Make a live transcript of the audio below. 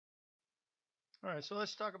All right, so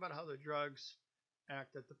let's talk about how the drugs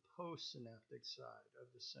act at the postsynaptic side of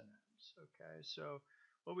the synapse. Okay, so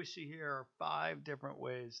what we see here are 5 different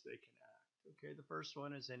ways they can act. Okay, the first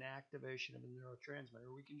one is an activation of a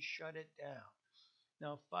neurotransmitter. We can shut it down.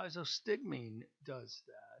 Now, physostigmine does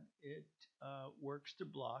that. It works to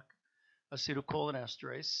block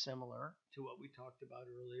acetylcholinesterase, similar to what we talked about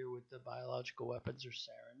earlier with the biological weapons or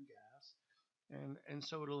sarin gas. And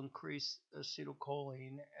so it'll increase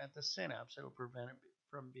acetylcholine at the synapse. It'll prevent it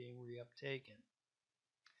from being reuptaken.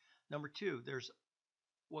 Number 2, there's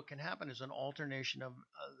what can happen is an alternation of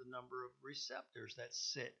the number of receptors that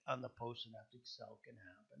sit on the postsynaptic cell can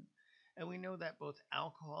happen. And we know that both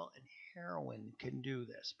alcohol and heroin can do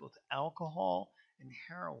this. Both alcohol and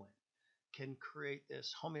heroin can create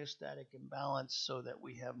this homeostatic imbalance so that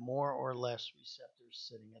we have more or less receptors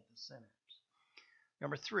sitting at the synapse.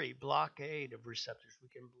 Number 3, blockade of receptors. We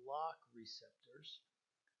can block receptors.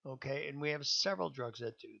 Okay, and we have several drugs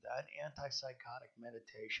that do that.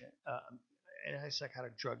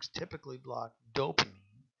 Antipsychotic drugs typically block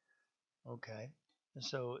dopamine. Okay, and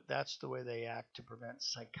so that's the way they act to prevent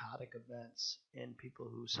psychotic events in people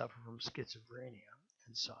who suffer from schizophrenia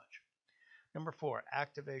and such. Number 4,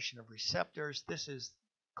 activation of receptors. This is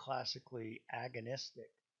classically agonistic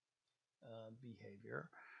behavior.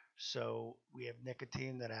 So we have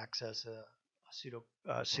nicotine that acts as a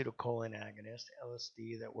acetylcholine agonist,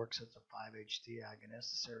 LSD that works as a 5-HT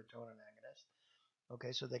agonist, a serotonin agonist.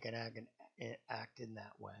 Okay, so they can act in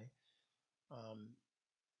that way.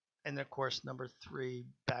 And of course, number 3,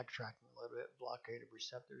 backtracking a little bit, blockade of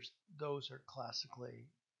receptors. Those are classically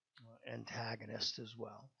antagonists as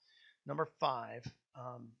well. Number 5,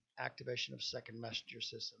 activation of second messenger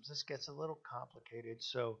systems. This gets a little complicated.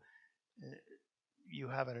 So you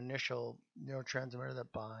have an initial neurotransmitter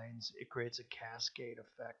that binds. It creates a cascade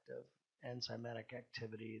effect of enzymatic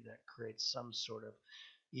activity that creates some sort of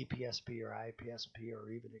EPSP or IPSP, or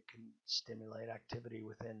even it can stimulate activity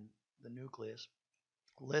within the nucleus.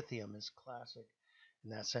 Lithium is classic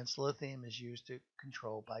in that sense. Lithium is used to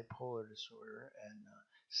control bipolar disorder and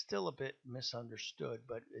still a bit misunderstood,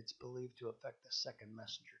 but it's believed to affect the second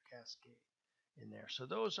messenger cascade in there. So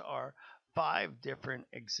those are 5 different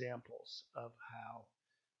examples of how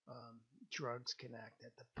drugs can act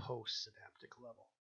at the postsynaptic level.